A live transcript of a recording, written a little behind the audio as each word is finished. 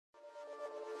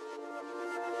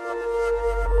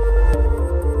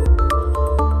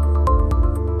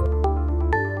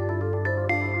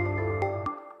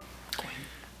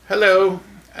Hello,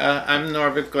 I'm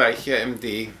Norbert Gleicher,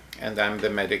 MD, and I'm the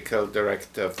Medical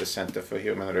Director of the Center for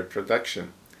Human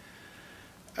Reproduction.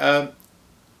 I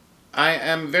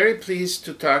am very pleased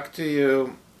to talk to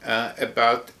you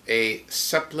about a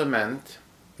supplement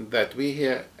that we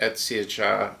here at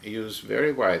CHR use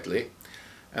very widely,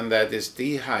 and that is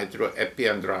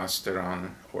dehydroepiandrosterone,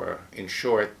 or in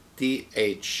short,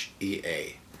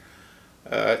 DHEA.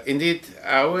 Indeed,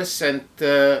 our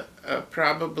center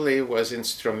probably was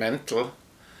instrumental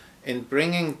in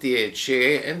bringing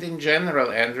DHEA and in general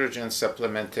androgen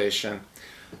supplementation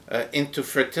into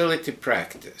fertility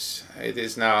practice. It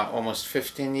is now almost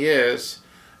 15 years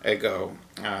ago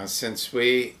since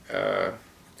we,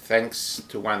 thanks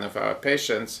to one of our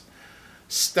patients,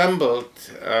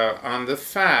 stumbled on the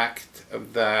fact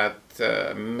that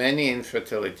many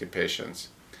infertility patients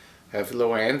have low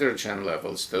androgen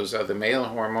levels. Those are the male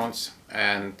hormones,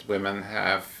 and women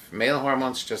have male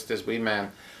hormones just as we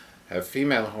men have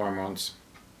female hormones.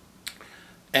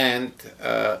 And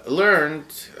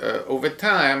learned over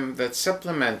time that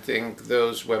supplementing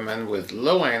those women with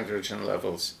low androgen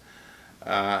levels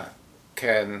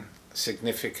can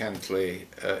significantly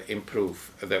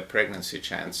improve their pregnancy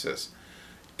chances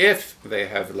if they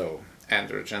have low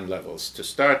androgen levels to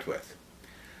start with.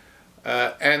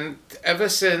 And ever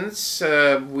since,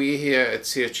 we here at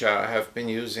CHR have been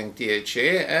using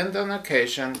DHEA and on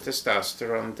occasion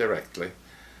testosterone directly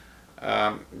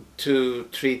to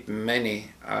treat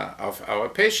many of our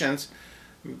patients,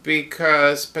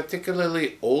 because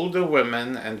particularly older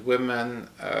women and women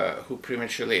who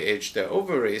prematurely age their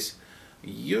ovaries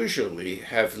usually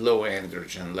have low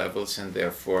androgen levels and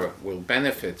therefore will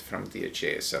benefit from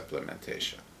DHEA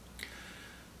supplementation.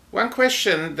 One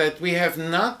question that we have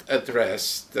not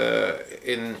addressed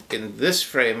in this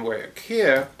framework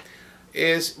here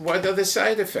is, what are the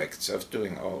side effects of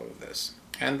doing all of this?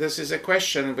 And this is a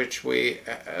question which we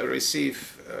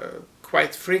receive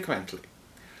quite frequently.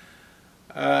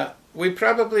 We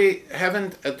probably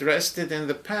haven't addressed it in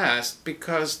the past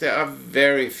because there are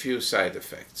very few side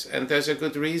effects. And there's a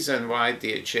good reason why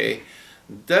DHA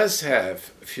does have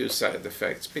few side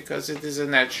effects, because it is a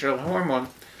natural hormone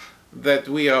that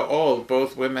we are all,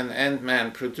 both women and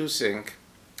men, producing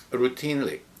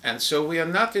routinely. And so we are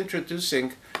not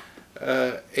introducing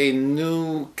a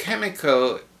new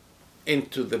chemical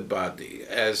into the body,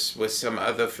 as with some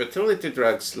other fertility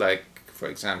drugs like, for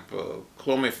example,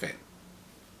 clomiphene.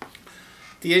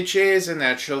 DHA is a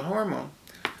natural hormone,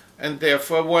 and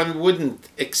therefore one wouldn't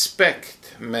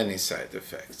expect many side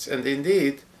effects. And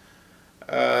indeed,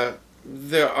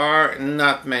 there are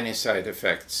not many side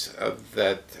effects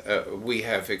that we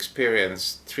have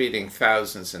experienced treating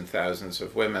thousands and thousands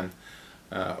of women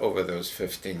over those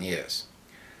 15 years.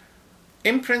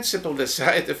 In principle, the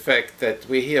side effect that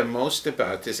we hear most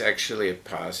about is actually a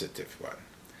positive one.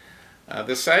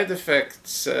 The side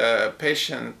effects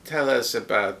patients tell us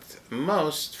about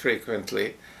most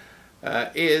frequently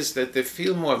is that they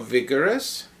feel more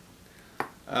vigorous,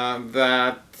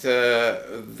 that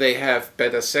they have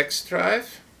better sex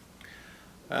drive,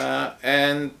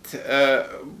 and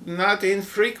not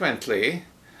infrequently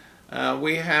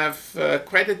we have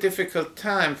quite a difficult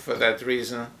time for that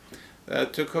reason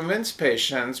to convince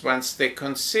patients, once they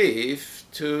conceive,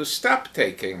 to stop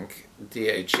taking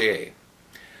DHEA.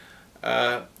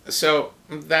 So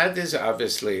that is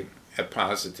obviously a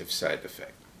positive side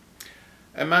effect.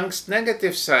 Amongst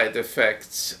negative side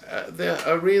effects, there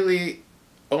are really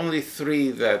only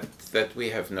three that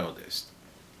we have noticed.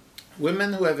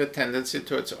 Women who have a tendency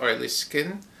towards oily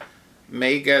skin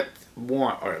may get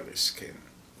more oily skin.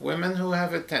 Women who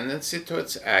have a tendency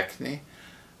towards acne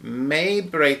may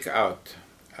break out.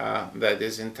 That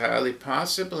is entirely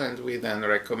possible, and we then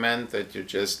recommend that you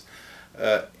just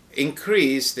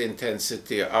increase the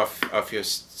intensity of your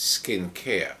skin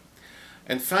care.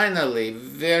 And finally,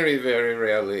 very, very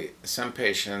rarely, some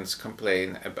patients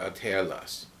complain about hair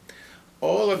loss.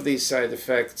 All of these side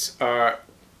effects are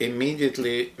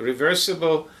immediately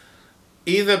reversible,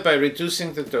 either by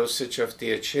reducing the dosage of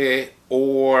DHA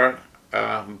or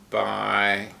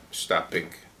by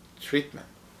stopping treatment.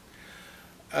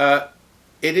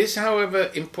 It is,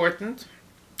 however, important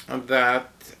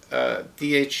that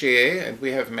DHA, and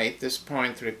we have made this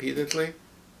point repeatedly,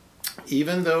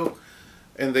 even though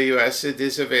in the US it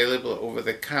is available over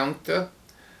the counter,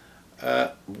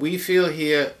 we feel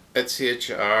here at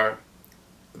CHR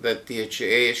that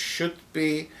DHEA should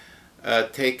be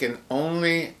taken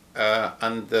only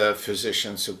under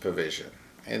physician supervision.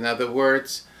 In other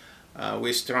words,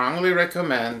 we strongly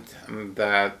recommend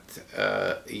that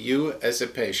you as a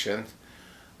patient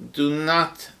do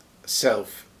not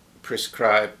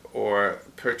self-prescribe or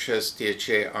purchase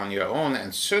DHEA on your own,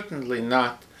 and certainly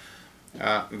not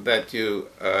that you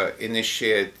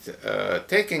initiate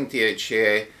taking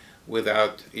DHEA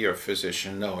without your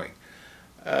physician knowing.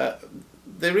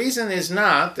 The reason is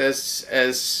not,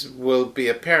 as will be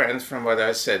apparent from what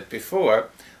I said before,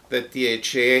 that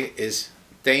DHEA is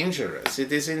dangerous.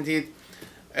 It is indeed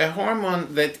a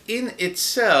hormone that in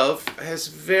itself has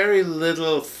very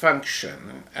little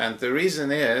function. And the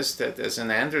reason is that as an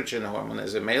androgen hormone,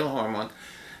 as a male hormone,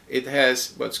 it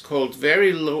has what's called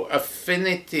very low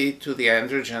affinity to the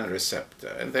androgen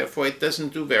receptor, and therefore it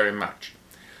doesn't do very much.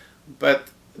 But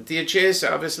DHEA is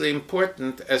obviously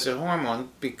important as a hormone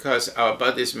because our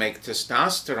bodies make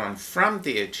testosterone from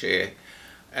DHEA,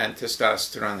 and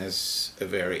testosterone is a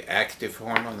very active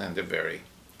hormone and a very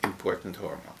important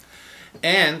hormone.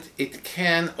 And it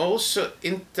can also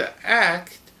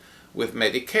interact with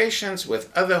medications,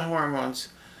 with other hormones,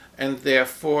 and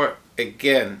therefore,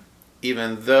 again,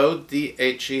 even though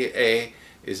DHEA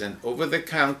is an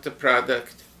over-the-counter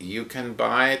product, you can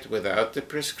buy it without a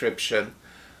prescription.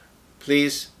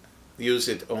 Please use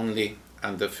it only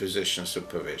under physician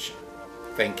supervision.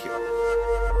 Thank you.